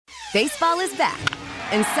Baseball is back,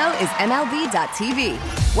 and so is MLB.tv.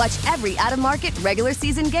 Watch every out-of-market regular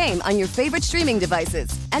season game on your favorite streaming devices,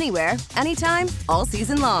 anywhere, anytime, all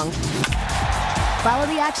season long. Follow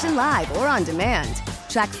the action live or on demand.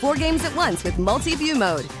 Track 4 games at once with multi-view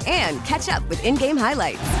mode and catch up with in-game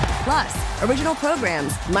highlights. Plus, original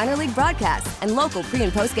programs, minor league broadcasts, and local pre-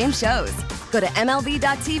 and post-game shows. Go to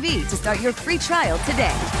MLB.tv to start your free trial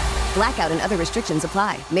today. Blackout and other restrictions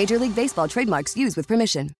apply. Major League Baseball trademarks used with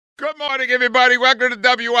permission. Good morning, everybody. Welcome to the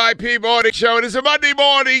WIP Morning Show. It is a Monday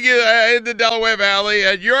morning in the Delaware Valley,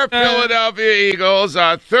 and your Philadelphia Eagles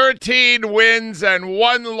are 13 wins and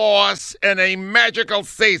 1 loss in a magical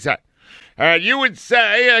season. You would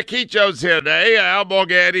say, Keecho's here today, Al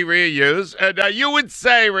Morganti, Rhea Hughes, and you would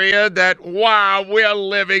say, Rhea, that, wow, we're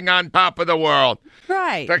living on top of the world.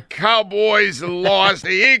 Right. The Cowboys lost,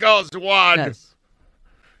 the Eagles won. Yes.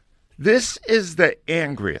 This is the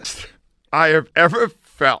angriest I have ever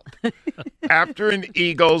felt after an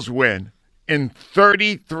Eagles win in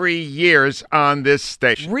 33 years on this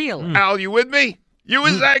station. Really? Al, you with me? You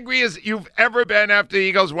as angry as you've ever been after the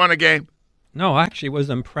Eagles won a game? No, I actually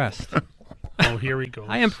was impressed. Oh, here he goes.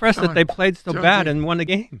 I am impressed that they played so bad and won the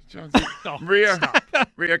game.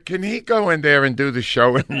 Rhea, can he go in there and do the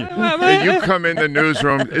show? And you come in the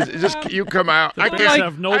newsroom. You come out. I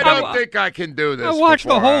don't think I can do this. I watch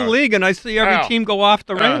the whole league and I see every team go off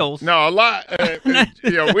the rails. No, a lot.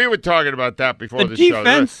 We were talking about that before the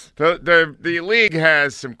defense. show. The league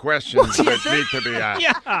has some questions that need to be asked.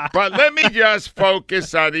 Yeah. But let me just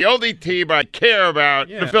focus on the only team I care about,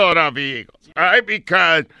 the Philadelphia Eagles. All right,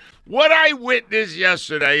 because what I witnessed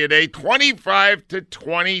yesterday in a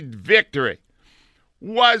 25-20 victory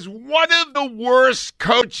was one of the worst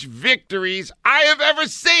coach victories I have ever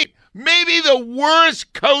seen. Maybe the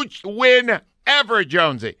worst coach win ever,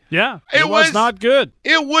 Jonesy. Yeah, it was not good.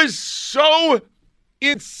 It was so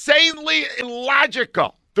insanely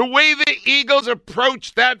illogical, the way the Eagles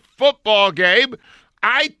approached that football game.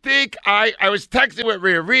 I think I was texting with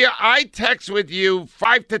Rhea. Rhea, I text with you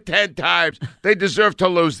 5 to 10 times. They deserve to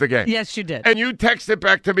lose the game. Yes, you did. And you texted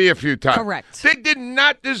back to me a few times. Correct. They did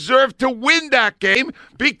not deserve to win that game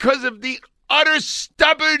because of the utter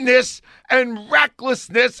stubbornness and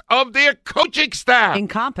recklessness of their coaching staff.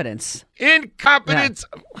 Incompetence. Incompetence.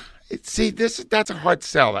 Yeah. See, that's a hard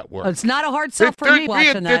sell, that word. It's not a hard sell for me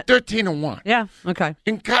watching that. They're 13-1. Yeah, okay.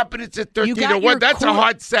 Incompetence at 13-1. That's a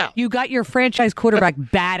hard sell. You got your franchise quarterback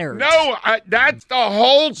battered. No, that's the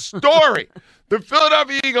whole story. The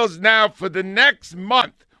Philadelphia Eagles now, for the next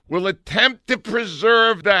month, will attempt to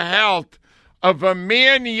preserve the health of a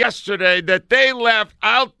man yesterday that they left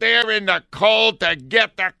out there in the cold to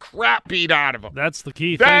get the crap beat out of him. That's the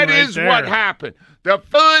key thing That right is there. what happened. The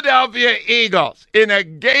Philadelphia Eagles, in a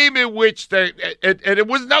game in which it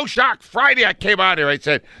was no shock. Friday I came out here, I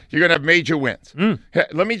said, you're going to have major wins. Hey,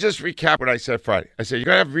 let me just recap what I said Friday. I said, you're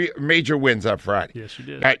going to have major wins on Friday. Yes, you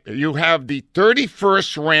did. Right, you have the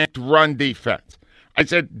 31st ranked run defense. I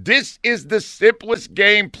said, this is the simplest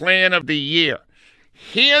game plan of the year.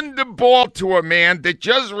 Hand the ball to a man that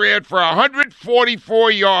just ran for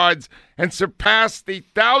 144 yards and surpassed the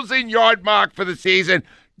 1,000-yard mark for the season.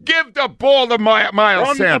 Give the ball to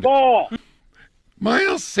Miles Sanders. The ball.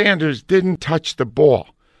 Miles Sanders didn't touch the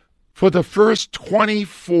ball for the first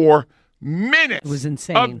 24 minutes It was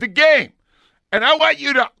insane. of the game. And I want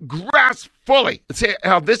you to grasp fully. Say,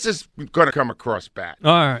 how this is going to come across bad.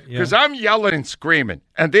 All right, yeah. Because I'm yelling and screaming,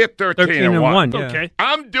 and they're 13-1. Yeah. Okay.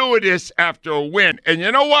 I'm doing this after a win. And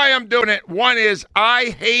you know why I'm doing it? One is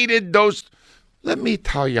I hated those. Let me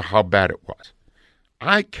tell you how bad it was.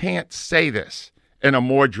 I can't say this in a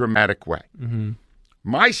more dramatic way. Mm-hmm.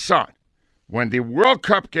 My son, when the World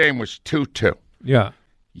Cup game was 2-2,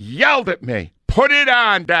 yelled at me, put it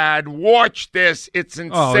on, Dad. Watch this. It's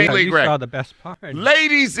insanely you great. saw the best part.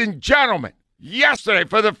 Ladies and gentlemen, yesterday,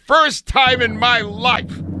 for the first time in my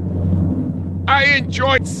life, I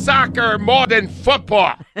enjoyed soccer more than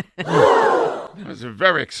football. It was a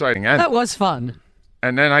very exciting end. That was fun.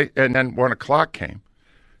 And then 1 o'clock came.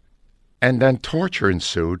 And then torture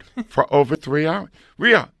ensued for over 3 hours.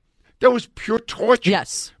 Rhea, that was pure torture.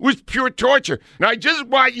 Yes. It was pure torture. Now, I just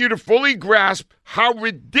want you to fully grasp how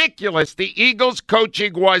ridiculous the Eagles'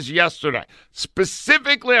 coaching was yesterday,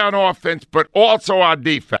 specifically on offense, but also on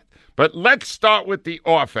defense. But let's start with the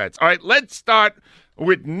offense. All right, let's start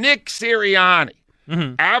with Nick Sirianni.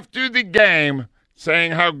 After the game,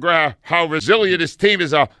 saying how resilient his team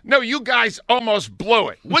is. No, you guys almost blew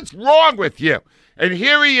it. What's wrong with you? And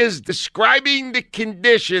here he is describing the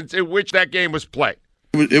conditions in which that game was played.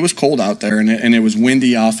 It was cold out there, and it was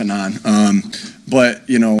windy off and on. But,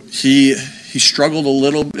 you know, he He struggled a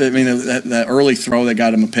little. I mean, that early throw that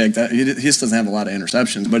got him a pick. He just doesn't have a lot of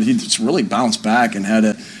interceptions, but he just really bounced back and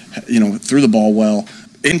had threw the ball well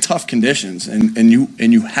in tough conditions, and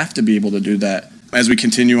you have to be able to do that as we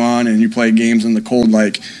continue on and you play games in the cold.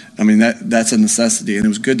 That's a necessity, and it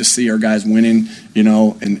was good to see our guys winning. And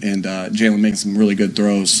Jalen making some really good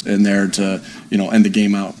throws in there to end the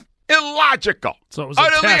game out. Illogical. So it was a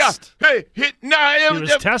test. He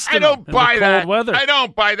was testing I don't buy that. Weather. I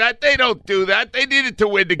don't buy that. They don't do that. They needed to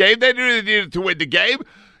win the game. They needed to win the game.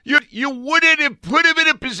 You wouldn't have put him in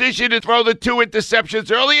a position to throw the 2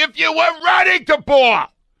 interceptions early if you were running the ball.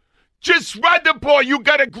 Just run the ball. You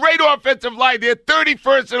got a great offensive line. They're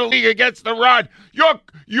 31st in the league against the run.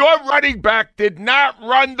 Your running back did not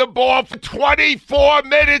run the ball for 24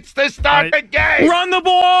 minutes to start the game. Run the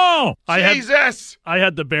ball! Jesus. I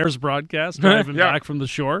had the Bears broadcast driving back from the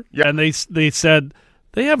shore, and they said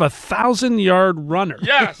they have 1,000-yard runner.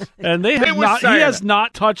 Yes. And he has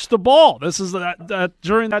not touched the ball. This is that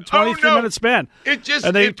during that 23-minute span.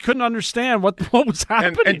 They couldn't understand what was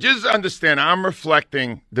happening. And just understand, I'm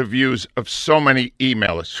reflecting the views of so many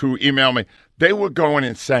emailers who email me. They were going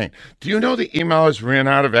insane. Do you know the emailers ran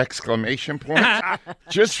out of exclamation points?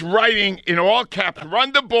 Just writing in all caps,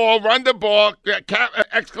 run the ball,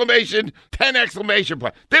 exclamation, 10 exclamation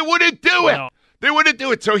points. They wouldn't do it. They wouldn't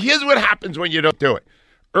do it. So here's what happens when you don't do it.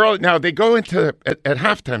 Early, now, they go into, at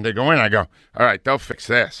halftime, they go in, I go, all right, they'll fix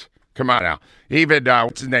this. Come on now. Even,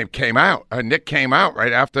 what's his name, came out. Nick came out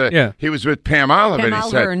right after he was with Pam Oliver. Pam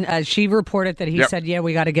Oliver, and she reported that he said,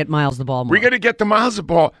 we got to get Miles the ball more. We got to get the Miles the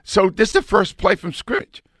ball. So this is the first play from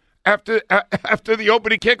scrimmage. After the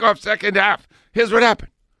opening kickoff, second half, here's what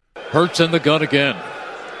happened. Hurts in the gun again.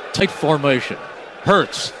 Tight formation.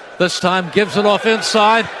 Hurts this time gives it off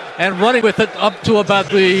inside and running with it up to about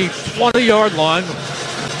the 20-yard line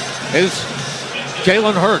is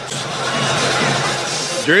Jalen Hurts.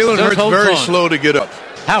 Jalen Hurts very slow to get up.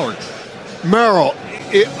 Howard. Merrill,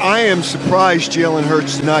 I am surprised Jalen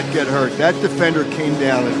Hurts did not get hurt. That defender came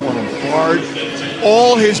down on him hard.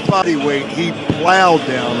 All his body weight, he plowed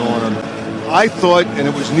down on him. I thought, and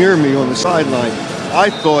it was near me on the sideline,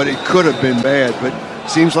 I thought it could have been bad, but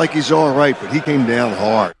seems like he's all right, but he came down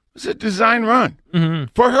hard. It was a design run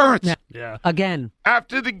for Hurts. Yeah. Again.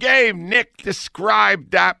 After the game, Nick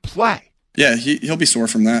described that play. Yeah, he'll be sore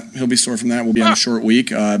from that. We'll be on a short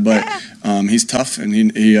week, but he's tough, and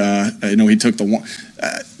he took the one.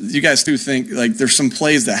 You guys do think like there's some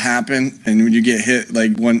plays that happen, and when you get hit,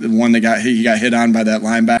 like one that he got hit on by that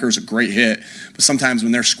linebacker is a great hit. But sometimes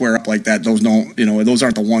when they're square up like that, those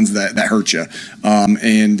aren't the ones that hurt you.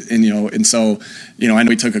 So I know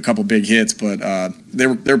he took a couple big hits, but they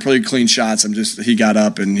were pretty clean shots. He got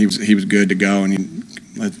up and he was good to go, and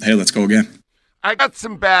let's go again. I got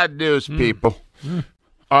some bad news, people.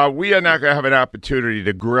 We are not going to have an opportunity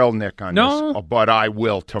to grill Nick on this, but I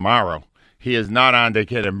will tomorrow. He is not on to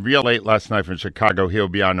get him real late last night from Chicago. He'll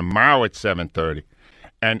be on tomorrow at 7:30.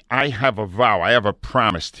 And I have a vow. I have a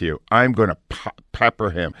promise to you. I'm going to pepper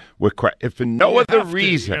him with if for no other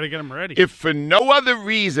reason. You got to get him ready. If for no other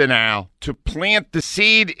reason, Al, to plant the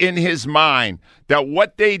seed in his mind that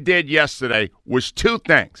what they did yesterday was two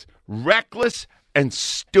things: reckless and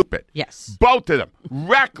stupid. Yes. Both of them.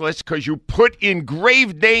 Reckless because you put in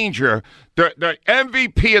grave danger the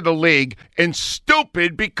MVP of the league, and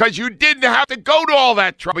stupid because you didn't have to go to all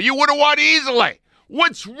that trouble. You would have won easily.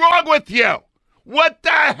 What's wrong with you? What the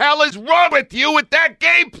hell is wrong with you with that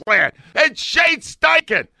game plan? And Shane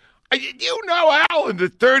Steichen. You know, Al, in the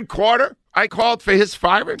third quarter, I called for his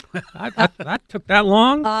firing. That took that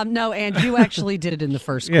long? No, and you actually did it in the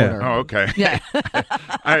first quarter. Oh, okay. Yeah.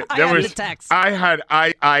 The text.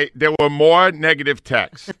 There were more negative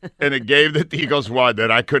texts in a game that the Eagles won than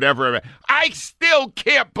I could ever imagine. I still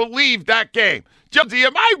can't believe that game. Jonesy,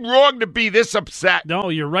 am I wrong to be this upset? No,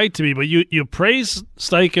 you're right to be, but you praised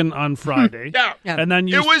Steichen on Friday. Yeah. And then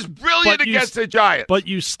it was brilliant against the Giants. But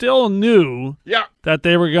you still knew that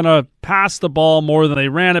they were going to pass the ball more than they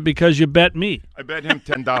ran it because you bet me. I bet him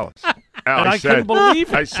 $10. And I couldn't believe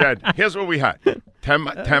it. I said, here's what we had. 10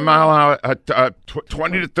 mile an hour,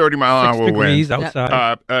 20 to 30 mile an hour degrees wind.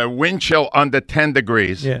 Outside. Wind chill under 10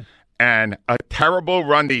 degrees. Yeah. And a terrible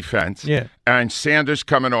run defense. Yeah. And Sanders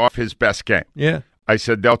coming off his best game. Yeah. I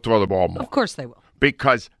said they'll throw the ball more. Of course they will.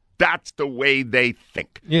 Because that's the way they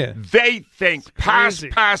think. Yeah. They think pass,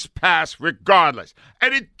 regardless.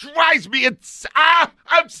 And it drives me.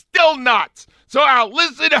 I'm still nuts. So Al,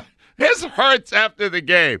 listen to his Hurts after the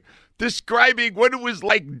game, describing what it was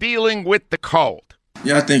like dealing with the cold.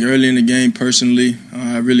 Yeah, I think early in the game, personally,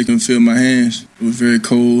 I really couldn't feel my hands. It was very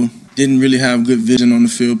cold. Didn't really have good vision on the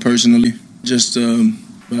field personally. Just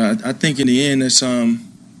But I think in the end, that's a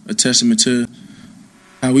testament to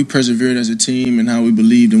how we persevered as a team and how we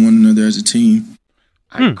believed in one another as a team.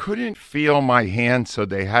 I couldn't feel my hand, so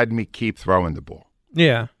they had me keep throwing the ball.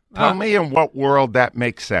 Yeah. Tell me in what world that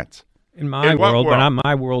makes sense. In my world, but not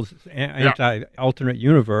my world's alternate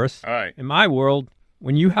universe. All right. In my world,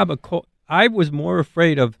 when you have a cold, I was more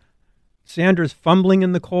afraid of Sanders fumbling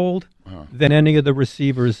in the cold than any of the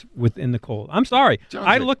receivers within the cold. I'm sorry.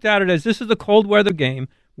 I looked at it as this is a cold weather game.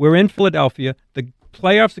 We're in Philadelphia. The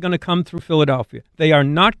playoffs are going to come through Philadelphia. They are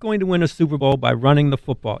not going to win a Super Bowl by running the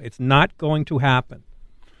football. It's not going to happen.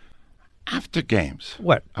 After games,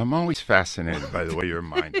 what? I'm always fascinated by the way your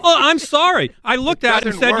mind. Oh, I'm sorry. I looked at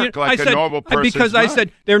it and said, I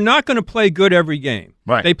said they're not going to play good every game.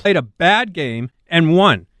 Right. They played a bad game and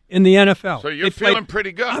won in the NFL. So you're feeling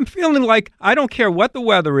pretty good. I'm feeling like I don't care what the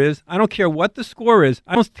weather is. I don't care what the score is.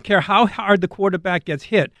 I don't care how hard the quarterback gets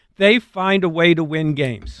hit. They find a way to win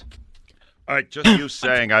games. All right, just you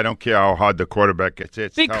saying I don't care how hard the quarterback gets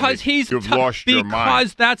hit. Because you've lost your mind.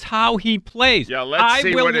 Because that's how he plays. Yeah, let's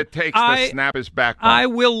see what it takes to snap his backbone. I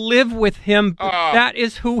will live with him. That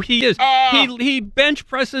is who he is. He bench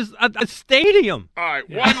presses a stadium. All right,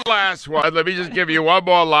 one last one. Let me just give you one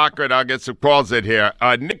more locker, and I'll get some calls in here.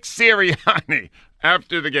 Nick Sirianni,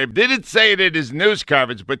 after the game, didn't say it in his news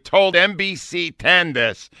coverage, but told NBC 10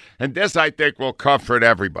 this. And this, I think, will comfort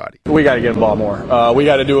everybody. We got to get the ball more. We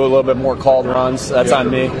got to do a little bit more called runs. That's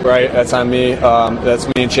on me, right? That's on me. That's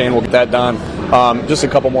me and Shane will get that done. Just a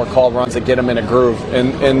couple more called runs that get them in a groove.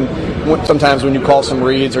 And sometimes when you call some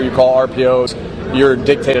reads or you call RPOs, you're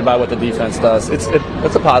dictated by what the defense does. It's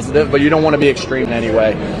a positive, but you don't want to be extreme in any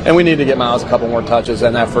way. And we need to get Miles a couple more touches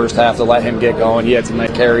in that first half to let him get going. He had some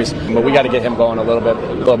nice carries, but we got to get him going a little bit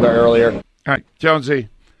earlier. All right, Jonesy,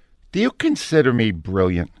 do you consider me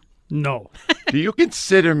brilliant? No. Do you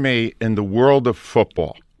consider me, in the world of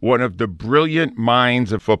football, one of the brilliant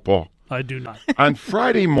minds of football? I do not. On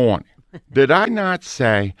Friday morning, did I not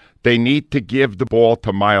say they need to give the ball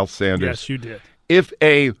to Miles Sanders? Yes, you did. If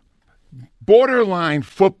a borderline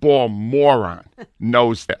football moron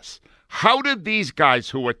knows this, how did these guys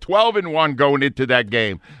who were 12-1 going into that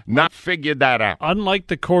game not figure that out? Unlike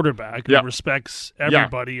the quarterback who respects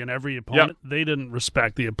everybody and every opponent, they didn't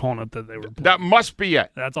respect the opponent that they were playing. That must be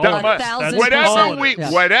it. That's all.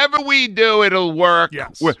 Whatever we do, it'll work.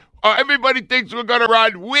 Yes. Everybody thinks we're going to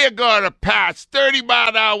run. We're going to pass 30 miles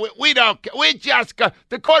an hour. We don't. We just got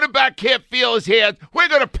the quarterback can't feel his hands. We're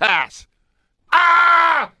going to pass.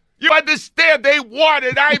 You understand? They won,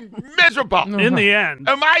 and I'm miserable. In the end.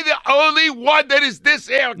 Am I the only one that is this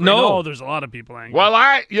angry? No, there's a lot of people angry.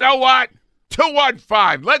 Well, you know what?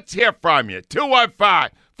 215. Let's hear from you.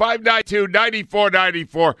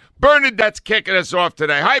 215-592-9494. Bernadette's kicking us off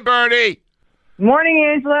today. Hi, Bernie. Morning,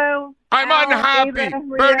 Angelo. I'm unhappy.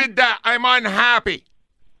 Bernadette, I'm unhappy.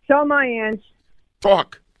 So am I, Ange.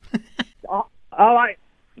 Talk. You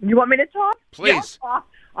want me to talk? Please. Yeah,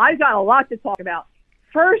 I've got a lot to talk about.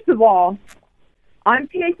 First of all, I'm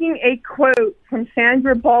taking a quote from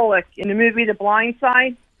Sandra Bullock in the movie The Blind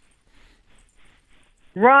Side.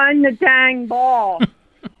 Run the dang ball.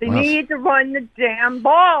 They need to run the damn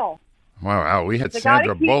ball. Wow, we had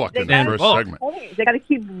Sandra Bullock in the first segment. They got to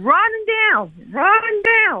keep running down.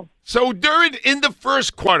 So in the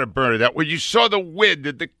first quarter, Bernadette, when you saw the wind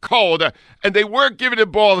and the cold, and they weren't giving the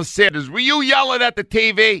ball to Sanders, were you yelling at the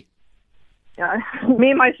TV?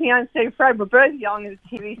 Me and my fiancé Fred were both yelling at the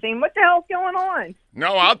TV saying, what the hell's going on?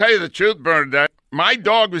 No, I'll tell you the truth, Bernadette. My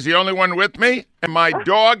dog was the only one with me, and my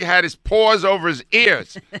dog had his paws over his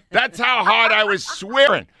ears. That's how hard I was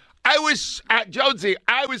swearing. Jonesy,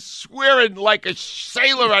 I was swearing like a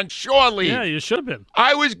sailor on shore leave. Yeah, you should have been.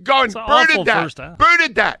 I was going,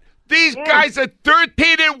 Bernadette, these guys are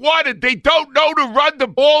 13-1 and they don't know to run the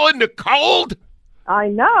ball in the cold? I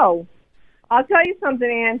know. I'll tell you something,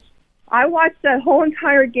 Ange. I watched that whole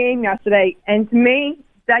entire game yesterday, and to me,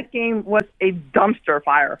 that game was a dumpster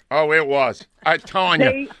fire. Oh, it was. I'm telling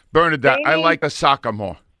you, Bernadette, I like the soccer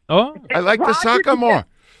more. Oh? I like the soccer more.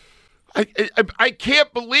 I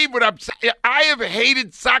can't believe what I'm saying. I have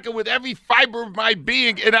hated soccer with every fiber of my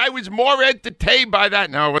being, and I was more entertained by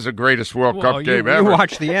that. No, it was the greatest World Cup game ever. You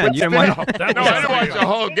watched the end. No, I didn't watch the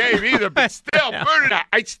whole game either, but still, Bernadette,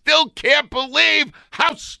 I still can't believe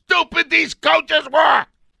how stupid these coaches were.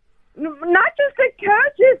 Not just the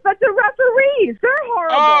coaches, but the referees. They're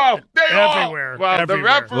horrible. Oh, everywhere. Well, the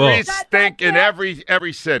referees stink in every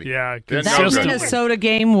city. Yeah, that Minnesota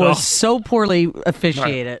game was so poorly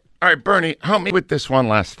officiated. All right, Bernie, help me with this one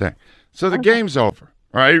last thing. So the game's over,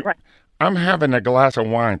 right? I'm having a glass of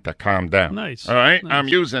wine to calm down. Nice. All right? Nice. I'm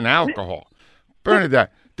using alcohol.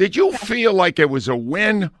 Bernadette, Did you feel like it was a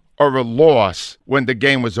win or a loss when the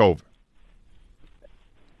game was over?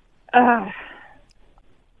 Well,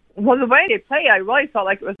 the way they played, I really felt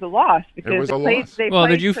like it was a loss. Because it was a loss. Well,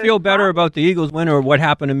 did you feel better about the Eagles win or what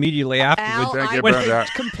happened immediately afterwards? Thank you about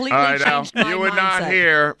that. Completely All right, changed my you were not mindset.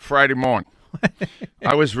 here Friday morning.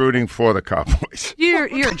 I was rooting for the Cowboys. You're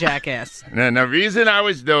a jackass. And the reason I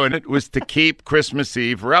was doing it was to keep Christmas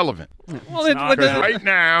Eve relevant. Well, Right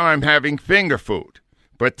now, I'm having finger food.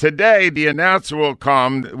 But today, the announcer will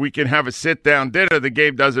come. We can have a sit-down dinner. The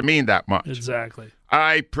game doesn't mean that much. Exactly.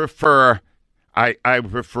 I'll even prefer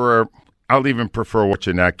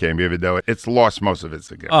watching that game, even though it's lost most of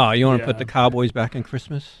its game. Oh, you want to put the Cowboys back in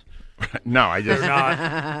Christmas? No, I just They're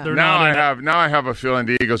not. They're now not I have a feeling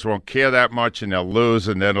the Eagles won't care that much and they'll lose,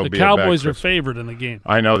 and then it'll be the a bad Cowboys are Christmas. favored in the game.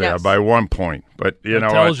 I know they are by 1 point, but you know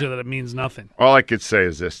tells what? you that it means nothing. All I could say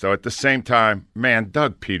is this, though. At the same time, man,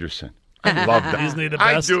 Doug Peterson. I love that. Isn't he the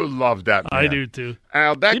best? I do love that man. I do too.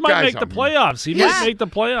 Al, that he might guy's make the playoffs. He might make the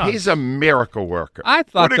playoffs. He's a miracle worker. I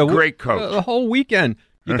thought what a great coach. The whole weekend,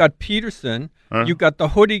 you got Peterson, you got the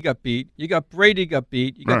Hoodie got beat, you got Brady got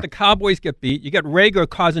beat, you got the Cowboys get beat, you got Rager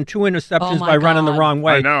causing 2 interceptions by running the wrong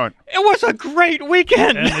way. I know it. It was a great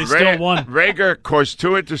weekend. And they still won. Rager caused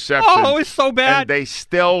 2 interceptions. Oh, it was so bad. And they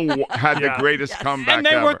still had the greatest comeback and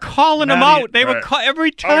they ever. were calling him out. They were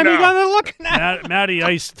every time he got looking at him. Matty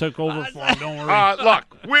Ice took over for him. Don't worry.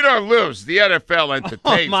 Look, win or lose, the NFL entertains.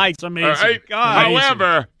 Oh, my It's amazing. God.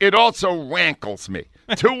 However, it also rankles me.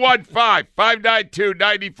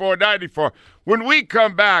 215-592-9494. When we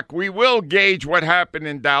come back, we will gauge what happened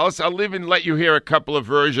in Dallas. I'll even let you hear a couple of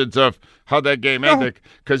versions of how that game ended,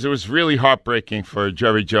 because it was really heartbreaking for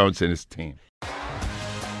Jerry Jones and his team.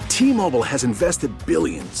 T-Mobile has invested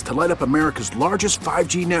billions to light up America's largest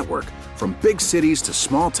 5G network, from big cities to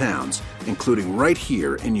small towns, including right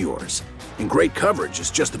here in yours. And great coverage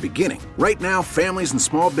is just the beginning. Right now, families and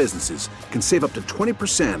small businesses can save up to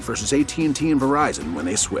 20% versus AT&T and Verizon when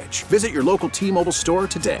they switch. Visit your local T-Mobile store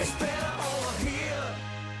today.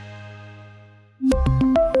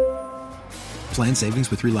 Plan savings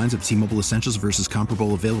with 3 lines of T-Mobile Essentials versus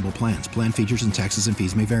comparable available plans. Plan features and taxes and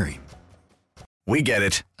fees may vary. We get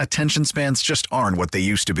it. Attention spans just aren't what they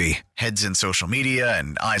used to be. Heads in social media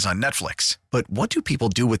and eyes on Netflix. But what do people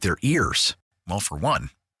do with their ears? Well, for one,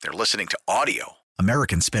 they're listening to audio.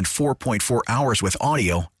 Americans spend 4.4 hours with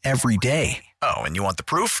audio every day. Oh, and you want the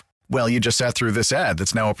proof? Well, you just sat through this ad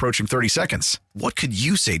that's now approaching 30 seconds. What could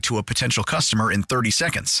you say to a potential customer in 30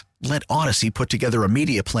 seconds? Let Odyssey put together a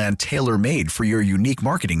media plan tailor-made for your unique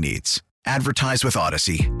marketing needs. Advertise with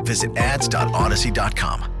Odyssey. Visit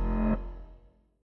ads.odyssey.com.